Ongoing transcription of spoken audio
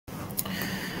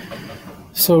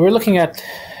So we're looking at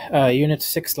Unit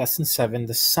 6, Lesson 7,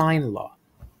 the sine law.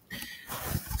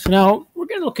 So now we're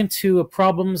going to look into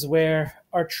problems where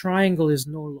our triangle is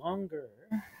no longer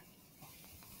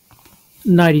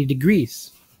 90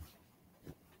 degrees.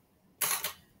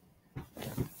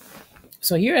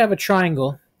 So here I have a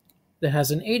triangle that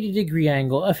has an 80-degree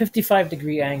angle, a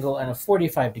 55-degree angle, and a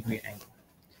 45-degree angle.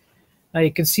 Now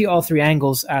you can see all three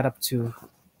angles add up to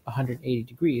 180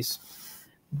 degrees.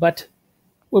 But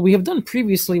what we have done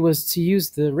previously was to use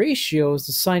the ratios,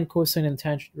 the sine, cosine, and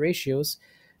tangent ratios,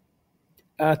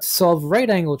 to solve right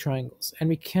angle triangles. And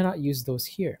we cannot use those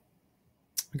here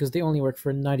because they only work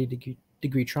for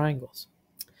 90-degree triangles.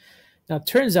 Now it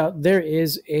turns out there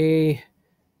is a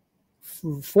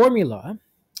formula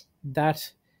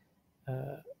that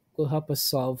will help us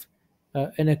solve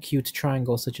an acute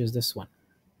triangle such as this one.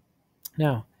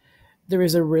 Now, there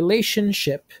is a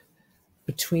relationship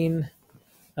between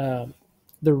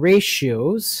the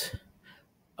ratios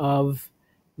of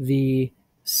the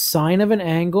sine of an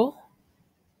angle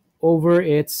over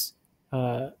its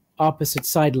opposite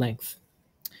side length.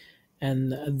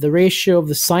 And the ratio of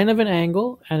the sine of an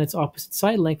angle and its opposite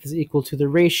side length is equal to the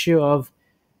ratio of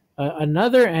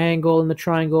another angle in the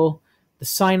triangle, the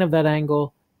sine of that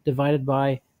angle divided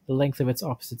by the length of its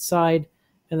opposite side,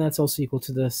 and that's also equal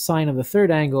to the sine of the third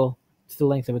angle to the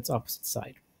length of its opposite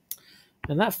side.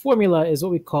 And that formula is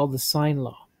what we call the sine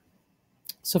law.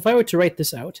 So if I were to write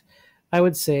this out, I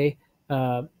would say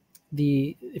if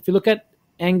you look at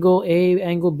angle A,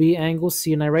 angle B, angle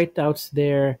C, and I write out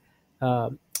their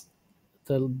the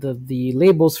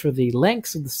labels for the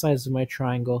lengths of the sides of my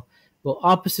triangle, well,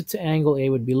 opposite to angle A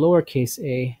would be lowercase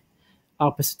a,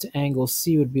 opposite to angle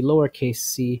C would be lowercase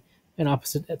c, and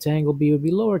opposite to angle B would be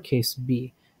lowercase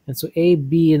b. And so A,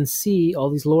 B, and C,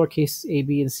 all these lowercase a,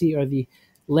 b, and c are the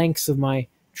lengths of my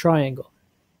triangle.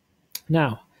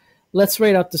 Now, let's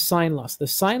write out the sine law. The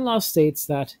sine law states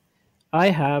that I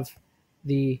have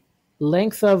the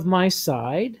length of my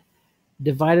side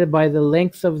divided by the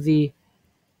length of the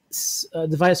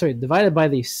divided by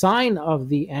the sine of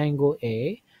the angle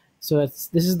A. So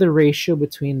this is the ratio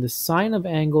between the sine of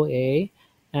angle A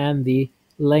and the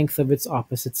length of its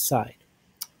opposite side.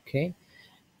 Okay,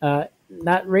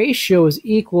 that ratio is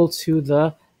equal to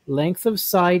the length of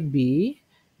side B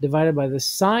divided by the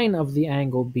sine of the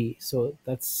angle B. So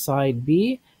that's side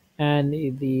B, and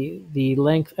the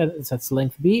length that's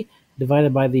length B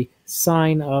divided by the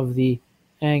sine of the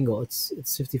angle.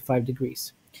 It's 55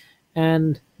 degrees,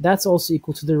 and that's also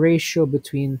equal to the ratio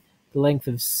between the length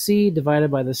of C divided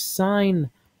by the sine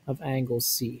of angle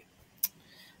C.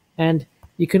 And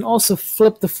you can also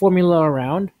flip the formula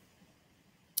around,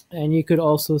 and you could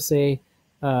also say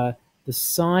the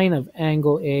sine of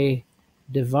angle A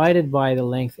divided by the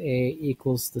length A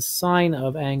equals the sine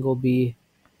of angle B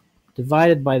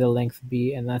divided by the length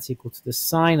B, and that's equal to the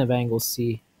sine of angle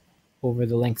C over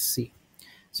the length C.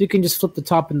 So you can just flip the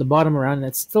top and the bottom around, and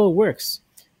it still works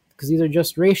because these are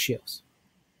just ratios.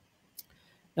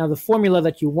 Now, the formula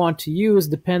that you want to use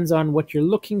depends on what you're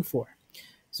looking for.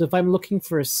 So if I'm looking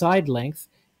for a side length,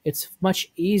 it's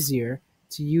much easier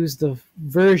to use the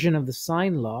version of the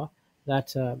sine law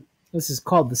that, this is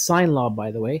called the sine law,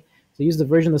 by the way. So use the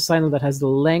version of the sine law that has the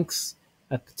lengths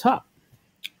at the top.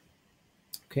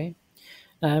 Okay.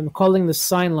 I'm calling the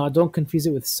sine law, don't confuse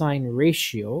it with sine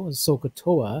ratio,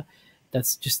 SOHCAHTOA.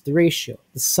 That's just the ratio.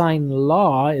 The sine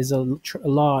law is a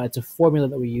law, it's a formula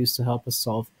that we use to help us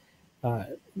solve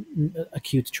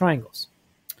acute triangles.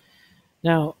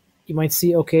 Now, you might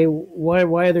see, okay, why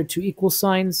are there two equal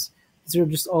signs? These are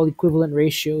just all equivalent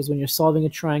ratios. When you're solving a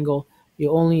triangle,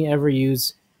 you only ever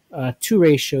use two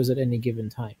ratios at any given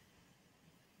time.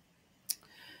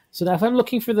 So now if I'm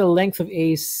looking for the length of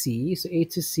AC, so A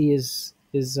to C is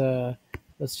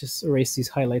let's just erase these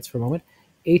highlights for a moment.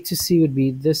 A to C would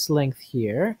be this length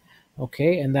here,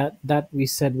 okay, and that we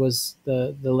said was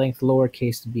the length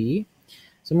lowercase b.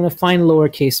 So I'm going to find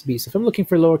lowercase b. So if I'm looking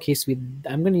for lowercase b,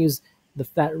 I'm going to use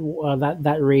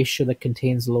that ratio that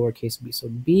contains lowercase b. So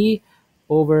b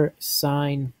over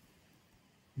sine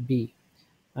b.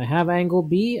 I have angle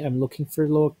b. I'm looking for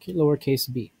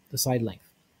lowercase b, the side length.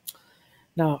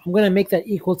 Now I'm going to make that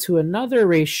equal to another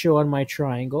ratio on my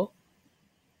triangle,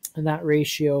 and that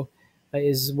ratio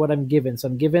is what I'm given. So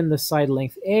I'm given the side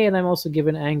length A, and I'm also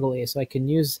given angle A. So I can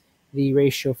use the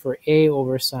ratio for A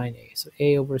over sine A. So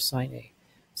A over sine A.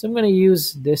 So I'm going to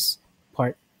use this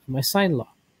part of my sine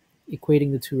law,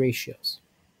 equating the two ratios.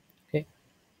 Okay.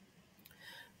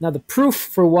 Now the proof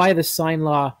for why the sine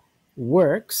law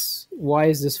works, why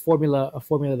is this formula a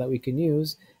formula that we can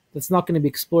use, that's not going to be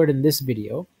explored in this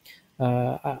video.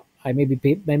 I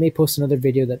may post another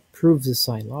video that proves the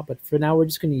sine law, but for now we're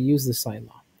just going to use the sine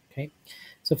law. Okay,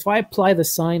 so if I apply the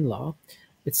sine law,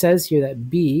 it says here that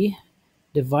b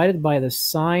divided by the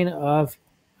sine of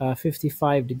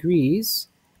 55 degrees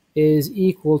is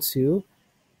equal to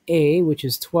a, which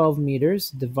is 12 meters,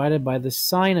 divided by the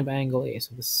sine of angle A,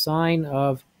 so the sine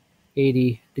of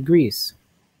 80 degrees.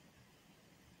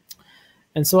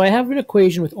 And so I have an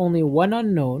equation with only one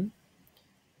unknown,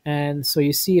 and so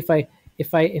you see, if I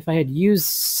had used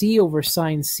c over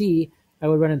sine c, I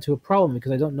would run into a problem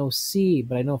because I don't know c,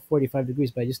 but I know 45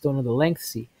 degrees, but I just don't know the length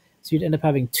c. So you'd end up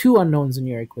having two unknowns in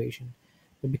your equation.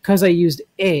 But because I used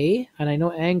a, and I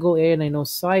know angle A and I know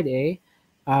side A,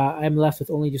 I'm left with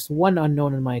only just one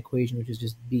unknown in my equation, which is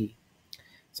just b.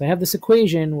 So I have this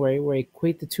equation where I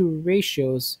equate the two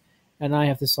ratios, and I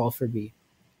have to solve for b.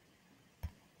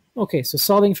 Okay, so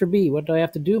solving for b, what do I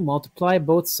have to do? Multiply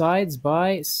both sides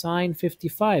by sine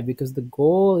 55, because the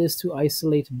goal is to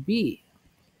isolate b.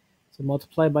 So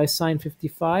multiply by sine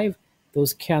 55,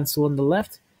 those cancel on the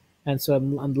left, and so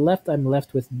on the left I'm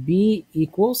left with b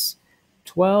equals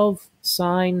 12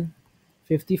 sine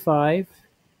 55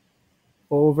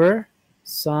 over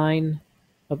sine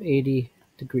of 80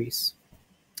 degrees.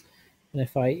 And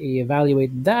if I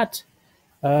evaluate that,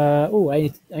 I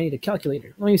need a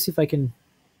calculator. Let me see if I can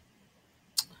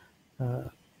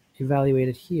evaluate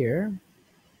it here.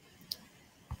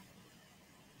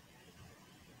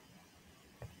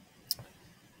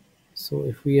 So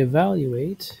if we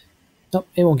evaluate, nope,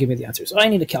 it won't give me the answer. So I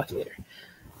need a calculator.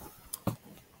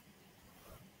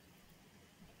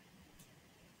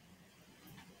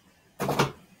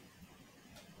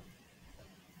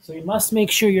 So you must make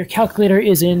sure your calculator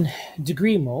is in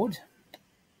degree mode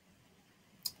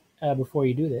before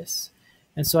you do this.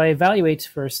 And so I evaluate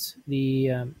first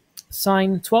the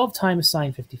sine 12 times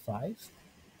sine 55.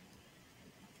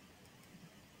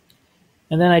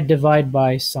 And then I divide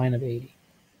by sine of 80.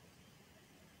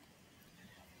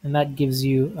 And that gives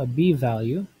you a b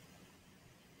value.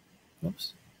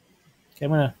 Oops. Okay,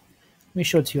 let me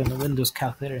show it to you on the Windows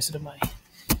calculator instead of my,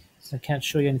 so I can't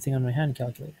show you anything on my hand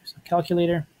calculator. So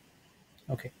calculator,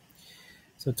 okay.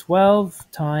 So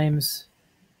 12 times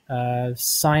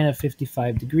sine of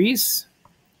 55 degrees.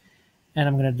 And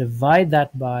I'm going to divide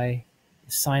that by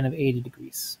the sine of 80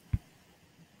 degrees.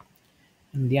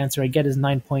 And the answer I get is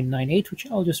 9.98, which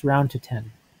I'll just round to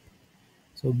 10.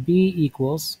 So b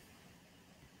equals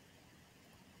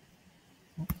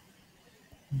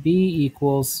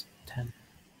 10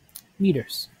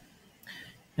 meters.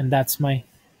 And that's my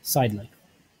side length.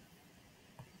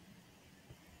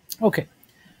 Okay,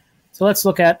 so let's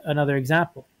look at another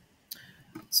example.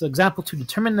 So example 2,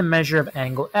 determine the measure of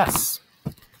angle S.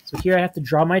 So here I have to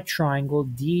draw my triangle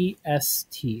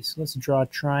DST. So let's draw a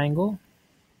triangle.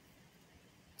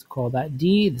 Let's call that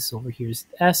D. This over here is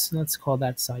S, and let's call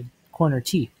that side corner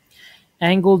T.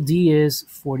 Angle D is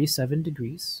 47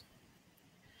 degrees.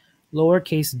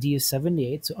 Lowercase d is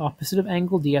 78. So opposite of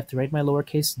angle D, I have to write my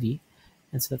lowercase d.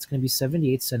 And so that's going to be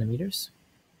 78 centimeters.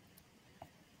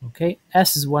 Okay,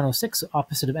 S is 106. So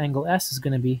opposite of angle S is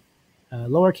going to be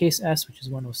lowercase s, which is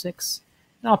 106.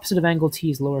 And opposite of angle t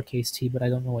is lowercase t, but I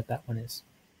don't know what that one is.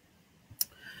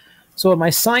 So my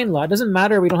sine law, it doesn't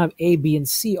matter we don't have A, B, and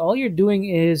C. All you're doing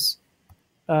is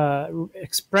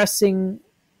expressing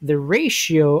the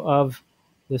ratio of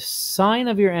the sine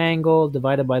of your angle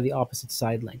divided by the opposite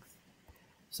side length.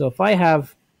 So if I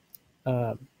have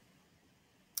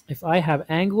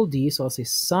angle D, so I'll say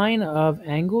sine of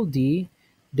angle D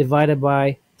divided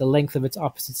by the length of its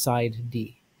opposite side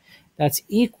D. That's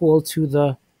equal to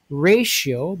the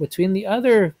ratio between the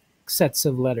other sets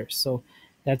of letters. So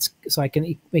I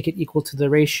can make it equal to the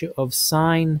ratio of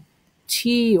sine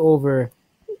t over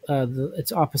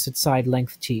its opposite side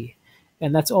length t.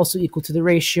 And that's also equal to the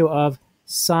ratio of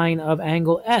sine of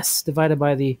angle S divided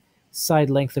by the side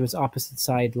length of its opposite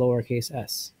side lowercase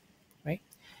s, right?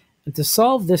 And to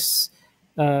solve this,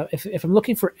 if I'm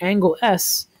looking for angle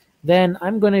S, then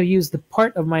I'm going to use the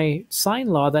part of my sine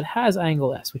law that has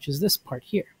angle S, which is this part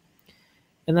here.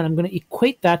 And then I'm going to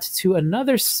equate that to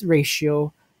another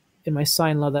ratio in my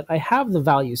sine law that I have the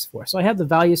values for. So I have the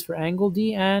values for angle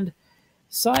D and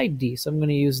side D, so I'm going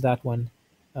to use that one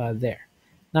there.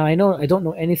 Now I don't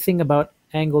know anything about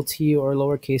angle T or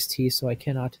lowercase t, so I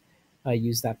cannot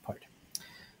use that part.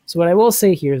 So what I will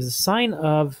say here is the sine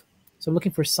of, so I'm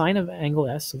looking for sine of angle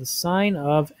S, so the sine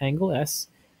of angle S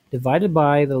divided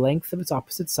by the length of its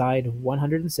opposite side,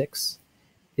 106,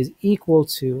 is equal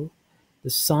to the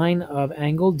sine of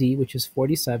angle D, which is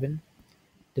 47,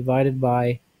 divided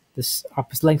by the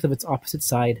length of its opposite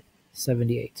side,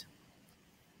 78.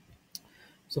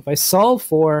 So if I solve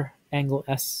for angle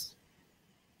S,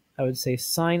 I would say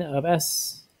sine of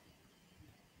s,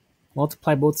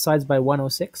 multiply both sides by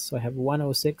 106. So I have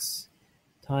 106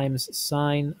 times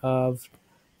sine of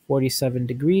 47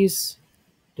 degrees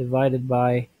divided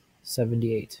by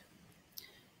 78.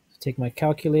 So take my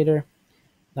calculator.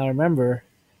 Now remember,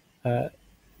 we're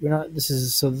not. This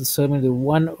is so. So I'm going to do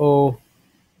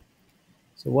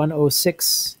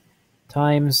 106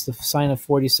 times the sine of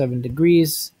 47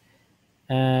 degrees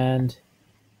and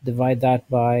divide that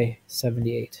by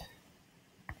 78.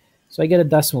 So I get a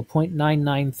decimal,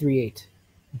 0.9938.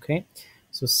 Okay,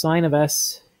 so sine of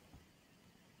s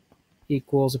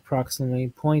equals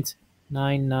approximately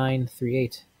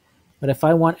 0.9938. But if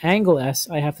I want angle s,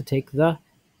 I have to take the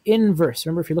inverse.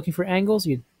 Remember, if you're looking for angles,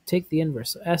 you take the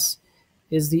inverse. So s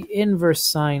is the inverse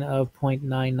sine of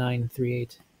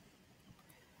 0.9938.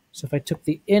 So if I took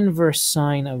the inverse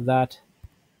sine of that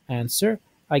answer,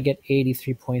 I get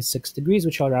 83.6 degrees,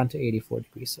 which I'll round to 84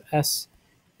 degrees. So s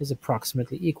is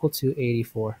approximately equal to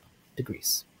 84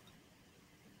 degrees.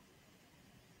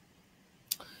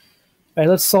 All right,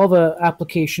 let's solve an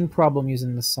application problem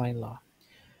using the sine law.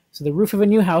 So the roof of a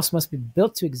new house must be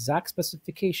built to exact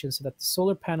specifications so that the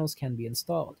solar panels can be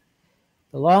installed.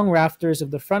 The long rafters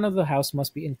of the front of the house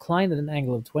must be inclined at an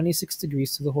angle of 26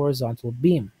 degrees to the horizontal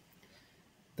beam.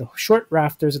 The short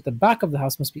rafters at the back of the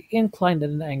house must be inclined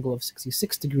at an angle of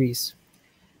 66 degrees.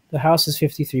 The house is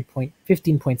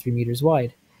 15.3 meters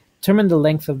wide. Determine the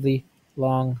length of the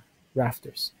long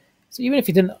rafters. So even if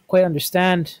you didn't quite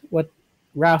understand what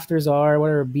rafters are, what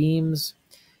are beams,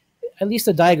 at least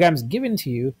the diagram is given to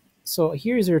you. So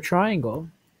here's your triangle.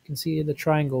 You can see the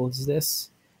triangle is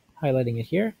this, highlighting it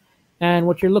here. And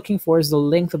what you're looking for is the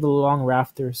length of the long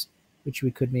rafters, which we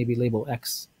could maybe label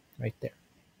x right there.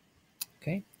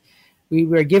 Okay. We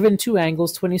were given two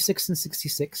angles, 26 and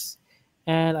 66.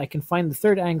 And I can find the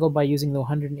third angle by using the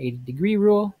 180 degree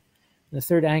rule. And the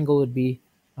third angle would be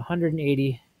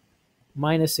 180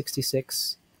 minus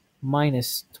 66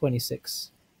 minus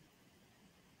 26.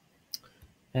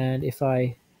 And if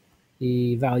I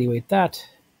evaluate that,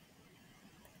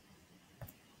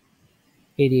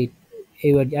 88,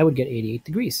 I would get 88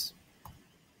 degrees.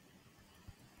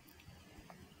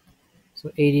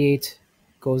 So 88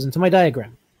 goes into my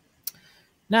diagram.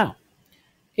 Now,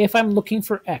 if I'm looking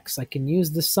for x, I can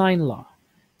use the sine law.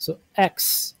 So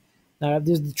x, now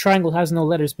the triangle has no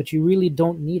letters, but you really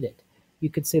don't need it. You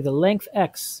could say the length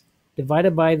x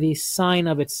divided by the sine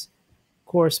of its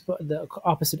the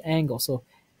opposite angle. So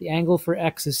the angle for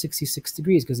x is 66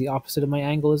 degrees because the opposite of my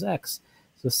angle is x.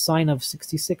 So sine of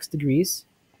 66 degrees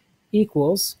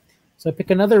equals, so I pick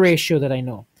another ratio that I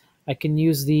know. I can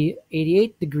use the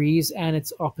 88 degrees and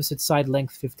its opposite side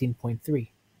length, 15.3.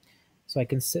 So I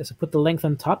can put the length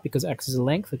on top because x is a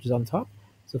length, which is on top.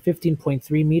 So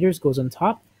 15.3 meters goes on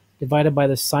top, divided by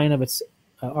the sine of its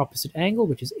opposite angle,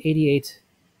 which is 88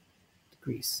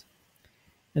 degrees.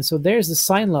 And so there's the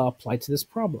sine law applied to this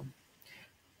problem.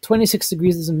 26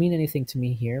 degrees doesn't mean anything to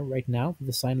me here right now with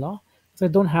the sine law because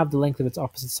I don't have the length of its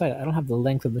opposite side. I don't have the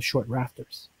length of the short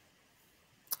rafters.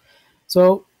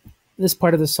 So this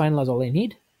part of the sine law is all I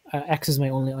need. X is my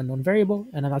only unknown variable,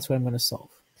 and that's what I'm going to solve.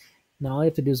 Now all I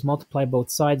have to do is multiply both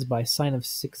sides by sine of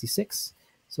 66.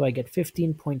 So I get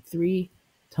 15.3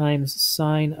 times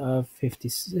sine of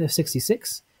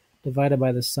 66 divided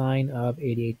by the sine of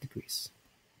 88 degrees.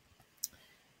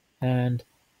 And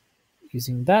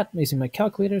using my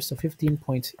calculator, so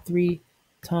 15.3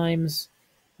 times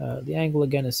the angle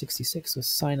again is 66, so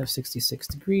sine of 66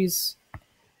 degrees,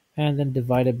 and then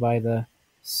divided by the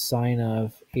sine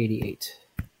of 88,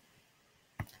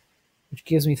 which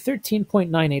gives me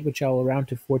 13.98, which I will round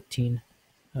to 14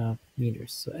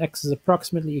 meters. So x is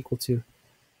approximately equal to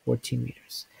 14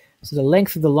 meters. So the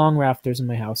length of the long rafters in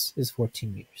my house is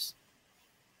 14 meters.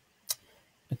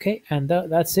 Okay, and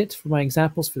that's it for my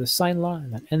examples for the sine law,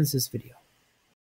 and that ends this video.